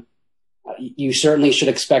to them, you certainly should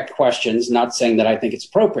expect questions, not saying that I think it's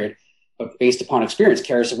appropriate, but based upon experience,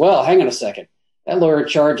 carriers say, well, hang on a second. That lawyer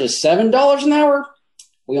charges $7 an hour.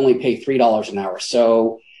 We only pay $3 an hour.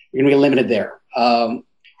 So you're going to be limited there.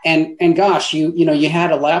 And gosh, you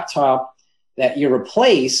had a laptop that you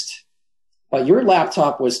replaced, but your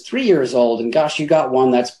laptop was 3 years old, and gosh, you got one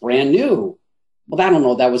that's brand new. Well, I don't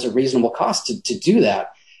know. That was a reasonable cost to do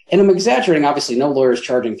that. And I'm exaggerating. Obviously, no lawyer is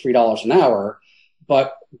charging $3 an hour,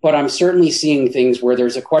 but I'm certainly seeing things where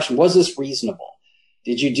there's a question. Was this reasonable?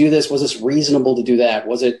 Did you do this? Was this reasonable to do that?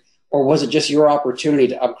 Was it just your opportunity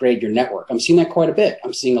to upgrade your network? I'm seeing that quite a bit.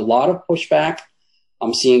 I'm seeing a lot of pushback.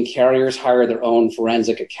 I'm seeing carriers hire their own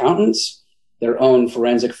forensic accountants, their own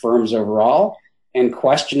forensic firms overall, and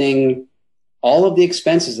questioning all of the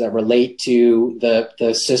expenses that relate to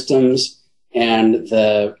the systems and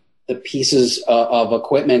the pieces of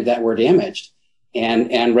equipment that were damaged,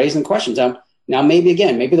 and raising questions. Now, maybe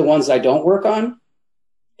the ones that I don't work on,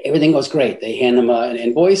 everything goes great. They hand them an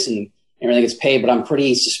invoice and everything gets paid, but I'm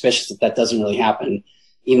pretty suspicious that doesn't really happen,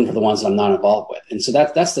 even for the ones that I'm not involved with. And so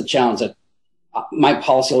that's the challenge that my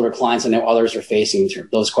policyholder clients, and now others, are facing,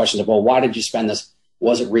 those questions of, well, why did you spend this?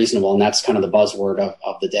 Was it reasonable? And that's kind of the buzzword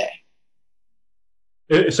of the day.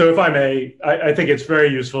 So if I may, I think it's very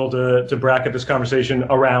useful to bracket this conversation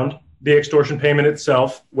around the extortion payment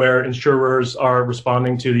itself, where insurers are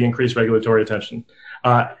responding to the increased regulatory attention,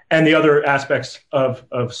 and the other aspects of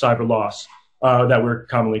cyber loss that we're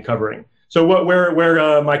commonly covering. So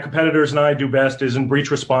where my competitors and I do best is in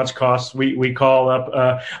breach response costs. We call up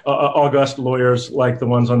august lawyers like the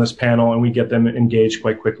ones on this panel, and we get them engaged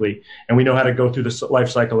quite quickly. And we know how to go through the life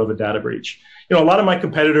cycle of a data breach. A lot of my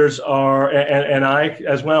competitors are, and I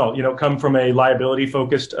as well, come from a liability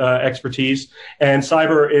focused expertise. And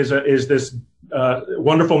cyber is this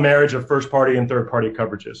wonderful marriage of first party and third party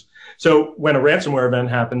coverages. So when a ransomware event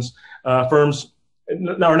happens, firms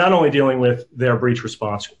are not only dealing with their breach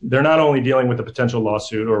response, they're not only dealing with a potential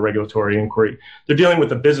lawsuit or regulatory inquiry, they're dealing with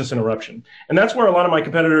a business interruption. And that's where a lot of my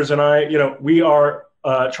competitors and I, we are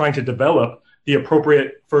trying to develop the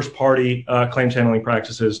appropriate first-party claims handling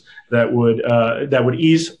practices that would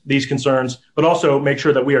ease these concerns, but also make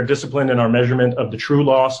sure that we are disciplined in our measurement of the true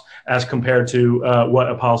loss as compared to what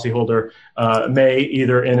a policyholder may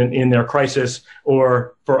either in their crisis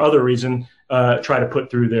or for other reason try to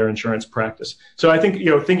put through their insurance practice. So I think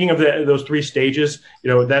thinking of those three stages,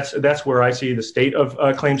 that's where I see the state of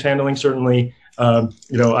claims handling. Certainly.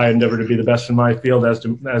 I endeavor to be the best in my field, as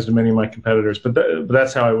do many of my competitors. But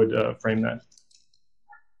that's how I would frame that.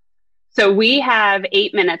 So we have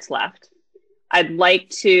 8 minutes left. I'd like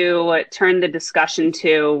to turn the discussion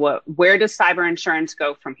to where does cyber insurance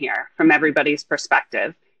go from here, from everybody's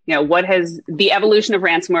perspective? What has the evolution of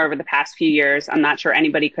ransomware over the past few years? I'm not sure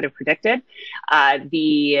anybody could have predicted.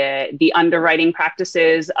 The underwriting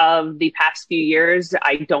practices of the past few years,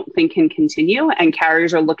 I don't think can continue. And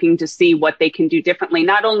carriers are looking to see what they can do differently,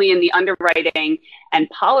 not only in the underwriting and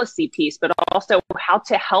policy piece, but also how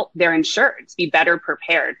to help their insureds be better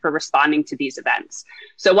prepared for responding to these events.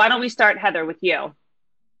 So why don't we start, Heather, with you?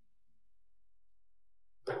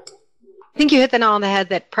 I think you hit the nail on the head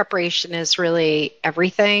that preparation is really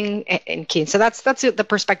everything and key. So that's the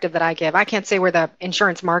perspective that I give. I can't say where the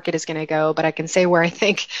insurance market is going to go, but I can say where I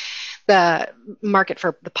think the market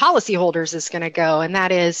for the policyholders is going to go, and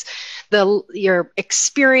that is your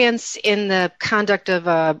experience in the conduct of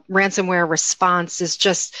a ransomware response is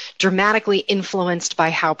just dramatically influenced by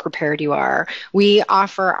how prepared you are. We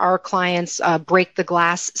offer our clients a break the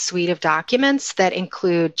glass suite of documents that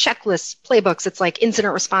include checklists, playbooks. It's like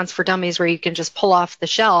incident response for dummies, where you can just pull off the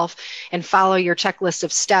shelf and follow your checklist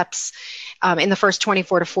of steps in the first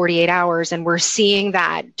 24 to 48 hours. And we're seeing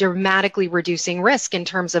that dramatically reducing risk in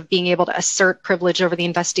terms of being able to assert privilege over the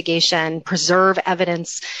investigation, preserve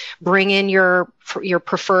evidence, bring in your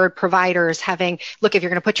preferred providers, if you're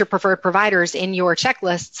going to put your preferred providers in your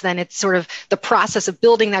checklists, then it's sort of the process of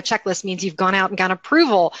building that checklist means you've gone out and gotten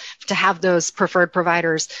approval to have those preferred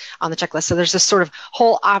providers on the checklist. So there's this sort of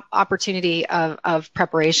whole opportunity of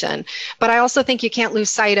preparation. But I also think you can't lose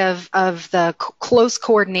sight of the close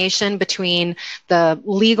coordination between the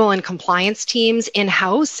legal and compliance teams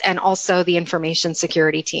in-house and also the information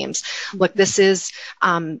security teams. Look, this is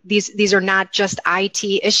these are not just IT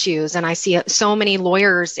issues, and I see so many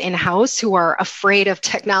lawyers in-house who are afraid of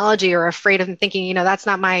technology or afraid of thinking, that's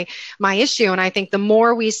not my issue. And I think the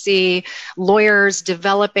more we see lawyers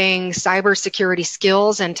developing cybersecurity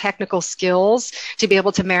skills and technical skills to be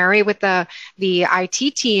able to marry with the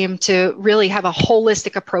IT team to really have a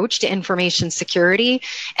holistic approach to information security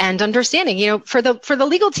and understanding, for the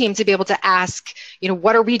legal team to be able to ask,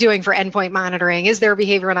 what are we doing for endpoint monitoring? Is there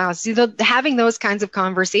behavioral analysis? Having those kinds of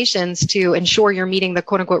conversations to ensure you're meeting the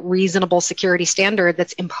quote unquote reasonable security standard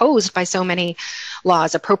that's imposed by so many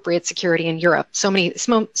laws, appropriate security in Europe, so many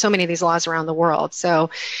of these laws around the world.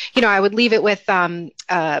 So, I would leave it with,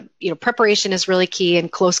 preparation is really key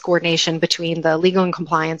and close coordination between the legal and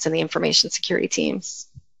compliance and the information security teams.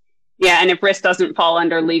 Yeah, and if risk doesn't fall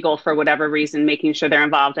under legal for whatever reason, making sure they're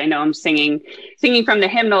involved. I know I'm singing from the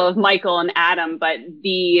hymnal of Michael and Adam, but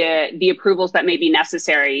the approvals that may be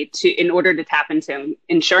necessary in order to tap into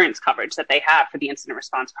insurance coverage that they have for the incident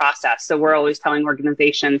response process. So we're always telling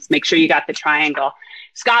organizations, make sure you got the triangle.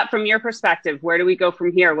 Scott, from your perspective, where do we go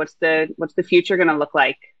from here? What's the future going to look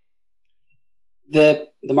like? The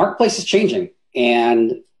marketplace is changing,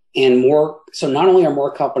 and more. So not only are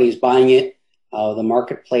more companies buying it, the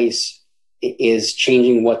marketplace is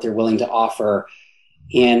changing what they're willing to offer.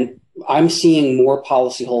 And I'm seeing more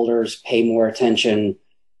policyholders pay more attention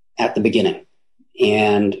at the beginning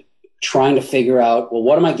and trying to figure out, well,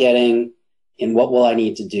 what am I getting and what will I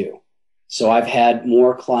need to do? So I've had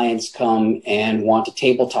more clients come and want to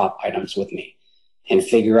tabletop items with me and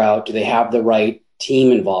figure out, do they have the right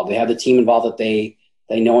team involved? They have the team involved that they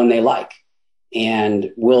know and they like.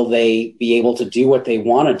 And will they be able to do what they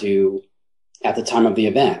want to do at the time of the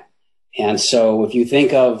event? And so if you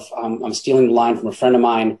think of, I'm stealing the line from a friend of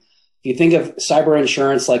mine, if you think of cyber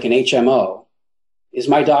insurance like an HMO, is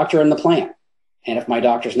my doctor in the plan? And if my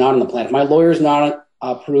doctor's not in the plan, if my lawyer's not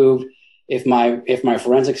approved, if my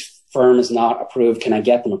forensics firm is not approved. Can I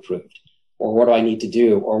get them approved? Or what do I need to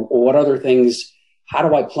do? Or what other things, how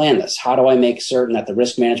do I plan this? How do I make certain that the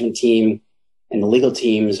risk management team and the legal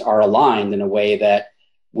teams are aligned in a way that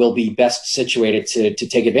will be best situated to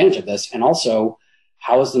take advantage of this? And also,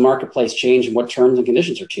 how has the marketplace changed and what terms and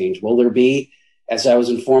conditions are changed? Will there be, as I was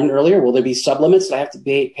informed earlier, will there be sublimits that I have to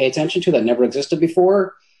pay attention to that never existed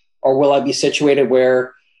before? Or will I be situated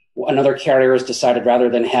where another carrier has decided rather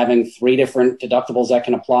than having 3 different deductibles that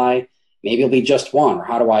can apply, maybe it'll be just one? Or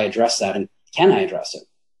how do I address that? And can I address it?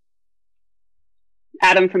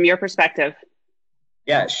 Adam, from your perspective.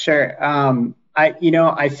 Yeah, sure.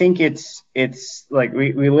 I think it's like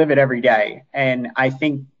we live it every day. And I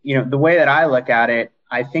think, the way that I look at it,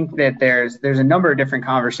 I think that there's a number of different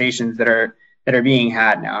conversations that are being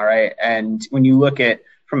had now, right? And when you look at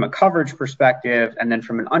from a coverage perspective and then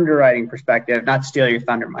from an underwriting perspective, not to steal your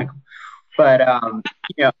thunder, Michael, but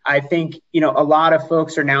I think a lot of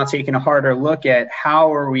folks are now taking a harder look at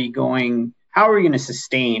how are we going to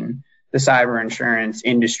sustain the cyber insurance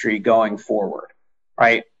industry going forward,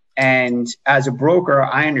 right? And as a broker,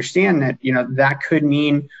 I understand that that could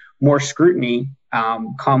mean more scrutiny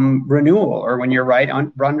come renewal or when you're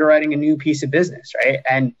underwriting a new piece of business, right?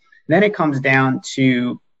 And then it comes down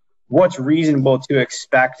to what's reasonable to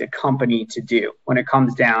expect a company to do when it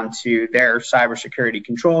comes down to their cybersecurity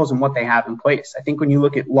controls and what they have in place. I think when you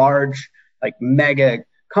look at large, like mega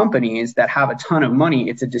companies that have a ton of money,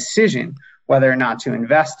 it's a decision whether or not to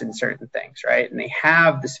invest in certain things, right? And they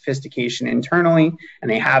have the sophistication internally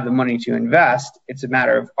and they have the money to invest. It's a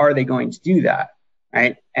matter of, are they going to do that,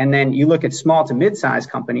 right? And then you look at small to mid-sized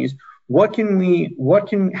companies, how can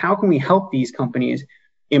we help these companies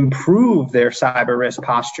improve their cyber risk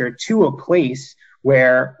posture to a place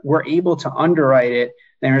where we're able to underwrite it?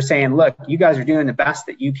 And we're saying, look, you guys are doing the best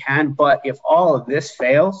that you can, but if all of this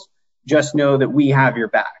fails, just know that we have your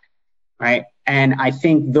back, right? And I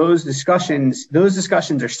think those discussions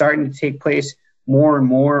are starting to take place more and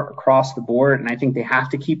more across the board. And I think they have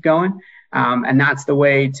to keep going. And that's the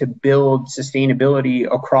way to build sustainability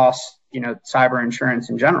across, cyber insurance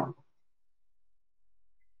in general.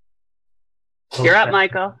 You're up,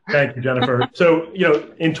 Michael. Thank you, Jennifer. So,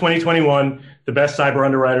 in 2021, the best cyber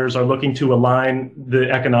underwriters are looking to align the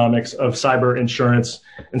economics of cyber insurance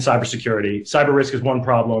and cybersecurity. Cyber risk is one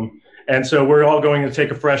problem. And so we're all going to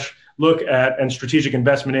take a fresh look at and strategic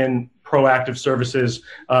investment in proactive services,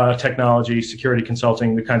 technology, security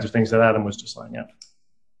consulting, the kinds of things that Adam was just laying out.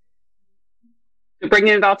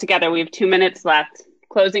 Bringing it all together, we have 2 minutes left.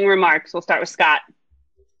 Closing remarks. We'll start with Scott.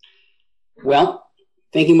 Well,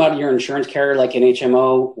 thinking about your insurance carrier like an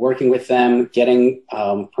HMO, working with them, getting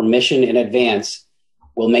permission in advance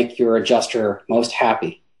will make your adjuster most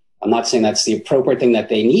happy. I'm not saying that's the appropriate thing that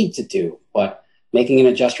they need to do, but making an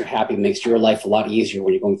adjuster happy makes your life a lot easier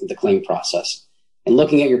when you're going through the claim process. And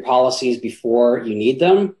looking at your policies before you need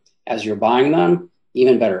them, as you're buying them,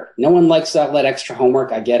 even better. No one likes that extra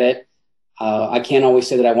homework. I get it. I can't always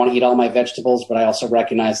say that I want to eat all my vegetables, but I also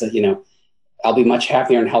recognize that, I'll be much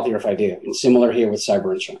happier and healthier if I do. And similar here with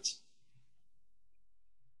cyber insurance.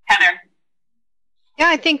 Heather. Yeah,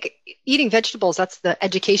 I think eating vegetables, that's the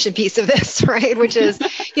education piece of this, right? Which is,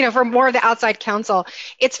 for more of the outside counsel.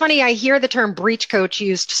 It's funny, I hear the term breach coach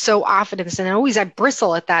used so often in this, and always I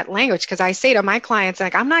bristle at that language because I say to my clients,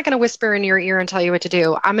 like, I'm not going to whisper in your ear and tell you what to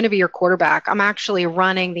do. I'm going to be your quarterback. I'm actually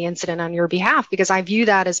running the incident on your behalf because I view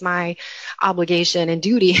that as my obligation and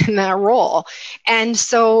duty in that role. And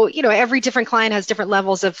so, every different client has different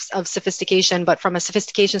levels of sophistication, but from a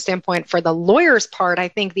sophistication standpoint, for the lawyer's part, I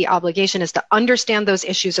think the obligation is to understand those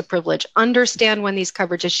issues of privilege, understand when these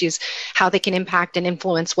coverage issues, how they can impact and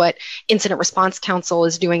influence what incident response counsel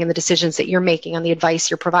is doing and the decisions that you're making on the advice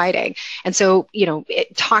you're providing. And so,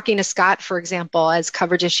 talking to Scott, for example, as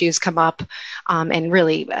coverage issues come up, and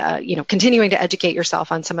really, continuing to educate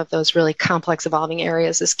yourself on some of those really complex evolving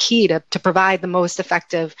areas is key to provide the most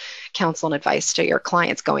effective counsel and advice to your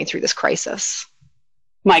clients going through this crisis.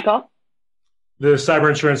 Michael? The cyber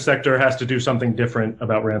insurance sector has to do something different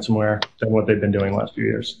about ransomware than what they've been doing the last few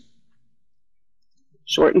years.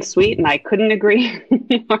 Short and sweet, and I couldn't agree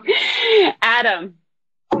more. Adam.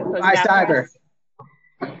 Hi, cyber.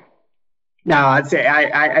 No, I'd say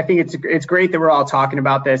I think it's great that we're all talking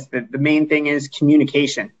about this. The main thing is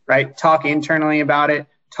communication, right? Talk internally about it,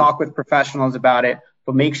 talk with professionals about it,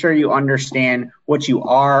 but make sure you understand what you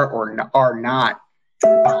are or are not.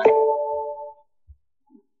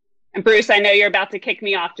 And Bruce, I know you're about to kick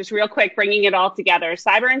me off. Just real quick, bringing it all together.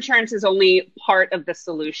 Cyber insurance is only part of the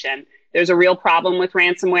solution. There's a real problem with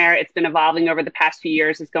ransomware. It's been evolving over the past few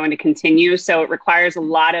years. It's going to continue. So it requires a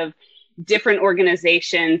lot of different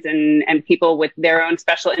organizations and people with their own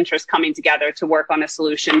special interests coming together to work on a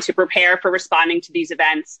solution to prepare for responding to these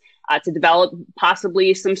events, to develop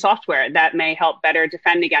possibly some software that may help better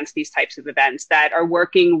defend against these types of events, that are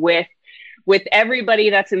working with everybody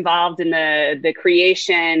that's involved in the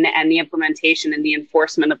creation and the implementation and the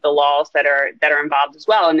enforcement of the laws that are involved as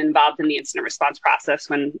well, and involved in the incident response process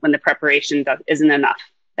when the preparation isn't enough.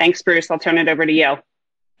 Thanks, Bruce. I'll turn it over to you.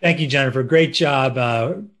 Thank you, Jennifer. Great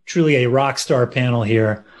job. Truly a rock star panel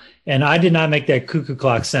here. And I did not make that cuckoo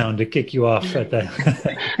clock sound to kick you off at that.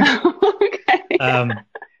 Okay.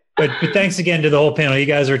 But thanks again to the whole panel. You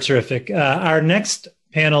guys are terrific. Our next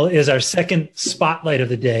panel is our second spotlight of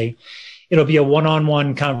the day. It'll be a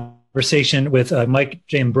one-on-one conversation with Mike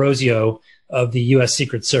D'Ambrosio of the U.S.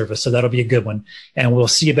 Secret Service. So that'll be a good one. And we'll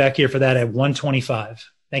see you back here for that at 1:25.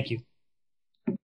 Thank you.